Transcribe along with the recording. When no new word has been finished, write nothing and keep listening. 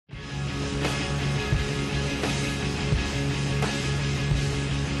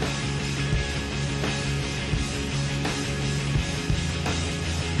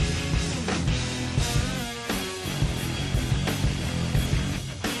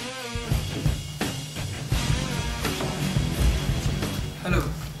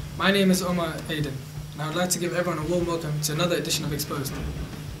My name is Omar Aiden, and I would like to give everyone a warm welcome to another edition of Exposed.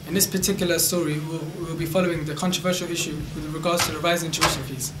 In this particular story, we'll be following the controversial issue with regards to the rising tuition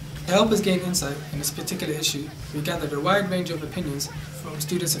fees. To help us gain insight in this particular issue, we gathered a wide range of opinions from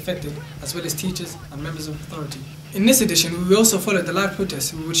students affected, as well as teachers and members of authority. In this edition, we also followed the live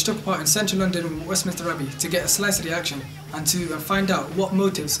protests which took part in central London and Westminster Abbey to get a slice of the action and to find out what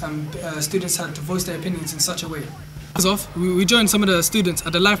motives students had to voice their opinions in such a way. As off, we joined some of the students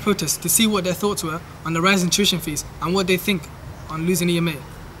at the live protest to see what their thoughts were on the rising tuition fees and what they think on losing EMA.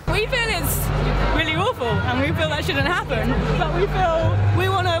 We feel it's really awful and we feel that shouldn't happen, but we feel we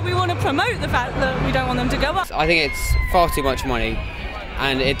want to promote the fact that we don't want them to go up. I think it's far too much money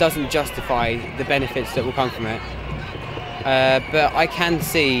and it doesn't justify the benefits that will come from it. But I can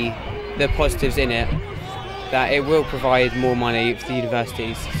see the positives in it, that it will provide more money for the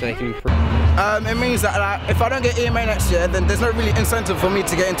universities so they can improve. It means that if I don't get EMA next year, then there's no really incentive for me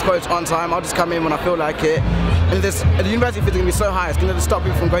to get into college on time. I'll just come in when I feel like it. And the university fee is going to be so high, it's going to stop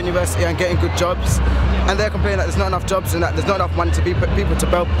people from going to university and getting good jobs. And they're complaining that there's not enough jobs and that there's not enough money to people to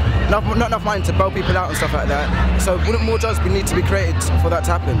bail, not enough money to bail people out and stuff like that. So wouldn't more jobs need to be created for that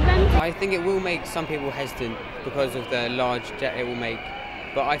to happen? I think it will make some people hesitant because of the large debt it will make.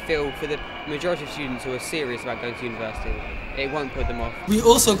 But I feel for the majority of students who are serious about going to university, it won't put them off. We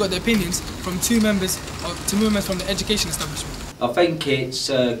also got the opinions from two members from the education establishment. I think it's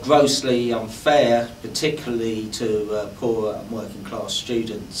grossly unfair, particularly to poor and working class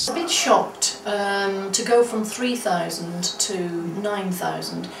students. A bit shocked to go from 3,000 to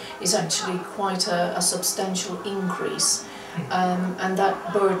 9,000 is actually quite a substantial increase. And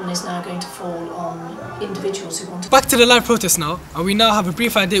that burden is now going to fall on individuals who want to... Back to the live protest now, and we now have a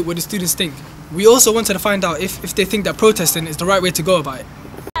brief idea what the students think. We also wanted to find out if they think that protesting is the right way to go about it.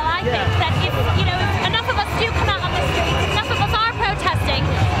 I think that if enough of us do come out on the streets, enough of us are protesting,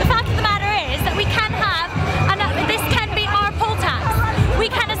 the fact of the matter is that we can have, and this can be our poll tax.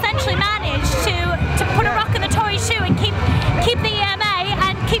 We can essentially manage to put a rock in the Tory shoe and keep the EMA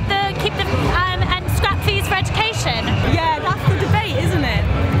and keep the and scrap fees for education. Yeah, that's the debate, isn't it?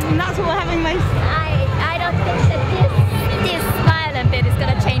 And that's what we're having most. I don't think that this violent bit is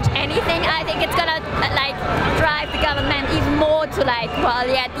going to change anything. I think it's going to drive the government even more to well,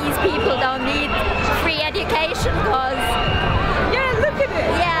 yeah, these people don't need free education because... Yeah, look at it.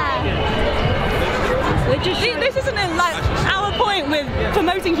 Yeah. This isn't our point with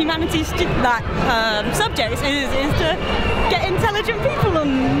promoting humanities subjects is to get intelligent people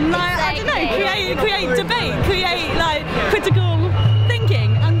and I don't know, create debate, create critical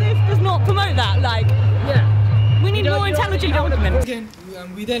thinking, and this does not promote that. We need more intelligent arguments. Again,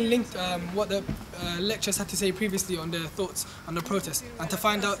 we then linked what the lecturers had to say previously on their thoughts on the protest, and to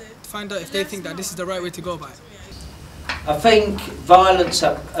find out if they think that this is the right way to go about it. I think violence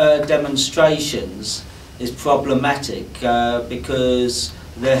at demonstrations is problematic because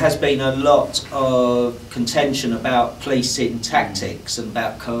there has been a lot of contention about policing tactics and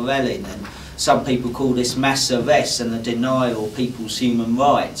about corralling, and some people call this mass arrest and the denial of people's human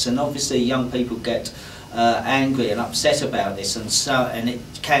rights, and obviously young people get angry and upset about this, and it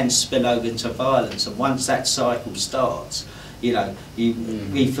can spill over into violence, and once that cycle starts,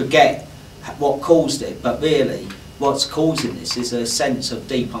 we forget what caused it, but really what's causing this is a sense of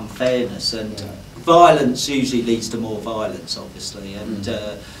deep unfairness, and violence usually leads to more violence, obviously, and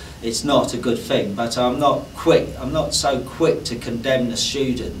it's not a good thing. But I'm not so quick to condemn the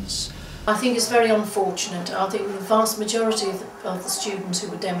students. I think it's very unfortunate. I think the vast majority of the students who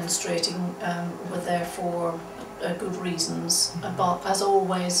were demonstrating were there for good reasons. But as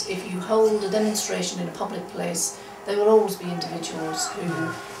always, if you hold a demonstration in a public place, there will always be individuals who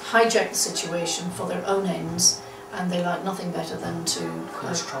hijack the situation for their own ends, and they like nothing better than to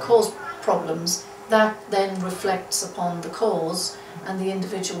cause problems. That then reflects upon the cause and the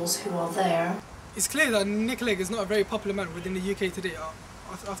individuals who are there. It's clear that Nick Clegg is not a very popular man within the UK today,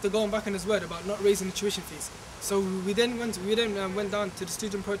 after going back on his word about not raising the tuition fees. So we then went down to the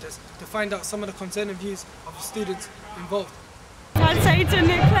student protest to find out some of the concerning views of the students involved. I'd say to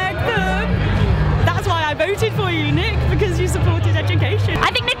Nick Clegg that's why I voted for you, Nick, because you supported education.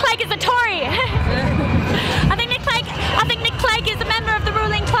 I think Nick Clegg is a Tory. I think Nick Clegg is a member of the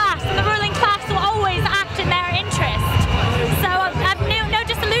ruling class, and the ruling class will always act in their interest. So I've no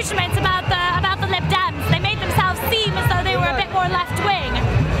disillusionments about the Lib Dems. They made themselves seem as though they were a bit more left wing.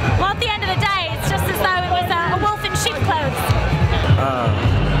 Well, at the end of the day, it's just as though it was a wolf in sheep clothes.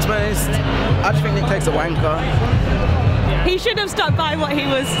 To be honest, I just think Nick Clegg's a wanker. He should have stuck by what he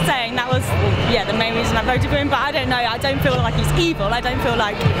was saying. That was, the main reason I voted for him. But I don't know. I don't feel like he's evil. I don't feel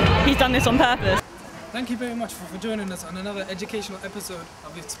like he's done this on purpose. Thank you very much for joining us on another educational episode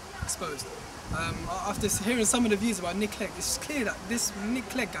of Exposed. After hearing some of the views about Nick Clegg, it's clear that this Nick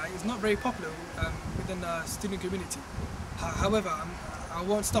Clegg guy is not very popular within the student community. However, I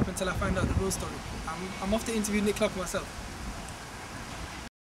won't stop until I find out the real story. I'm off to interview Nick Clegg myself.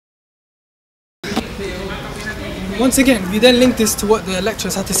 Once again, we then link this to what the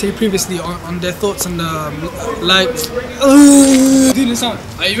lecturers had to say previously on their thoughts on the doing the sound.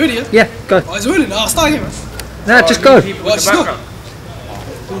 Are you ready? Yeah, go. Oh, it's rolling. I'll start here, man. No, just go. Well, just go.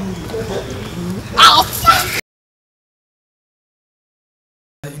 Ow, fuck!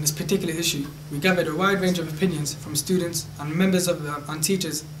 In this particular issue, we gathered a wide range of opinions from students and members of and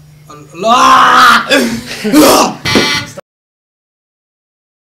teachers.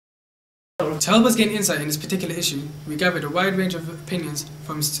 To help us gain insight in this particular issue, we gathered a wide range of opinions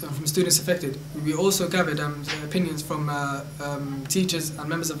from students affected. We also gathered opinions from teachers and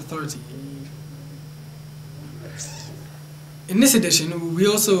members of authority. In this edition, we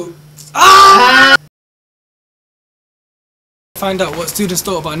also find out what students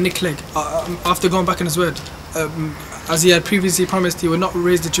thought about Nick Clegg after going back on his word, as he had previously promised he would not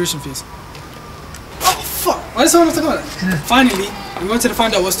raise the tuition fees. Oh fuck! I just wanted to go there. Finally, we wanted to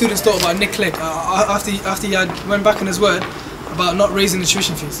find out what students thought about Nick Clegg after he had went back on his word about not raising the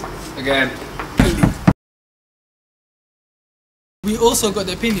tuition fees. Again. We also got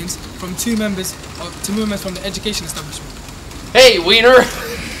the opinions from two members from the education establishment. Hey, Wiener!